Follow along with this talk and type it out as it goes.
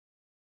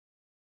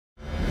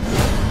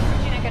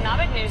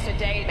news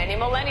today. Many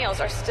millennials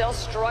are still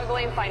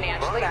struggling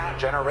financially. Burnout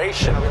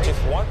generation, which is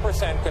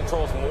 1%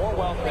 controls more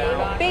wealth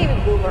now. Baby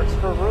boomers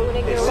for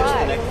ruining your lives.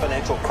 Systemic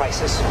financial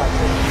crisis.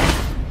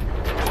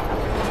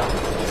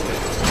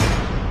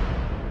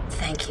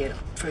 Thank you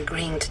for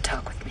agreeing to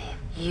talk with me.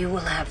 You will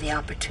have the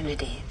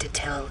opportunity to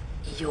tell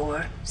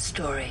your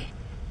story.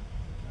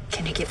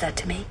 Can you give that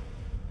to me?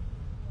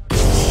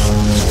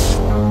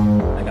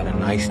 I got a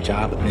nice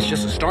job. It's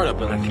just a startup,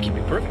 but I think you'd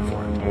be perfect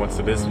for it. What's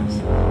the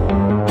business?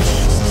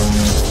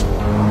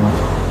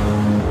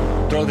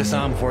 Throw this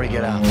on before you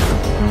get out.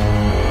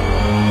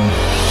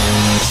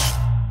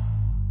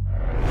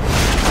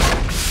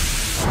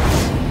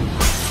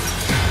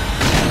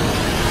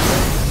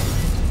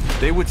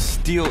 They would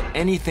steal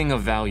anything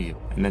of value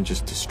and then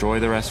just destroy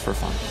the rest for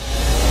fun.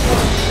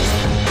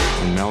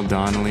 And Mel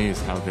Donnelly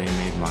is how they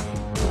made money.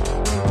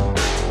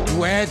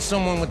 You had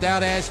someone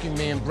without asking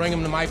me and bring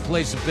him to my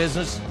place of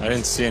business? I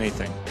didn't see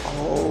anything.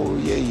 Oh,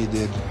 yeah, you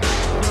did.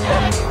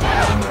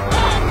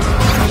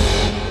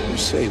 You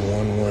say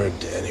one word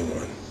to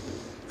anyone,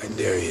 I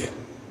dare you.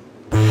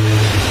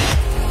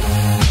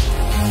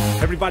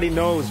 Everybody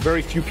knows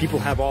very few people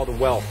have all the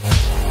wealth,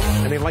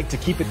 and they like to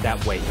keep it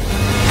that way.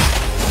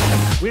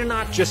 We're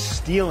not just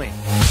stealing,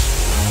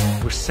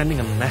 we're sending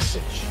a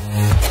message.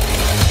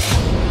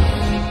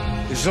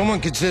 If someone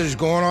considers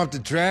going off the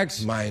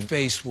tracks, my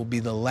face will be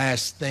the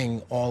last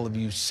thing all of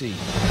you see.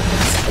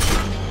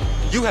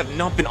 You have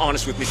not been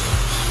honest with me.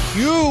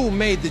 You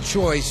made the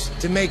choice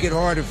to make it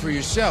harder for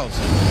yourselves.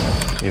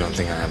 You don't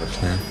think I have a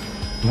plan?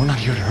 We're not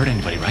here to hurt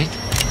anybody, right?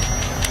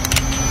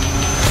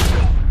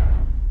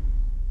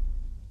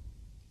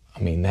 I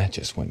mean, that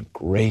just went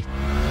great.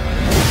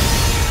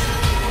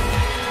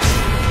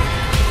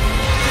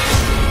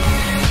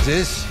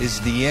 This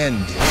is the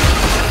end.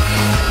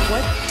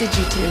 What did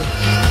you do?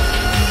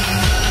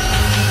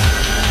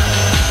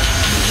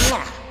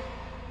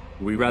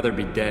 We'd rather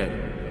be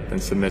dead than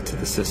submit to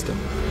the system.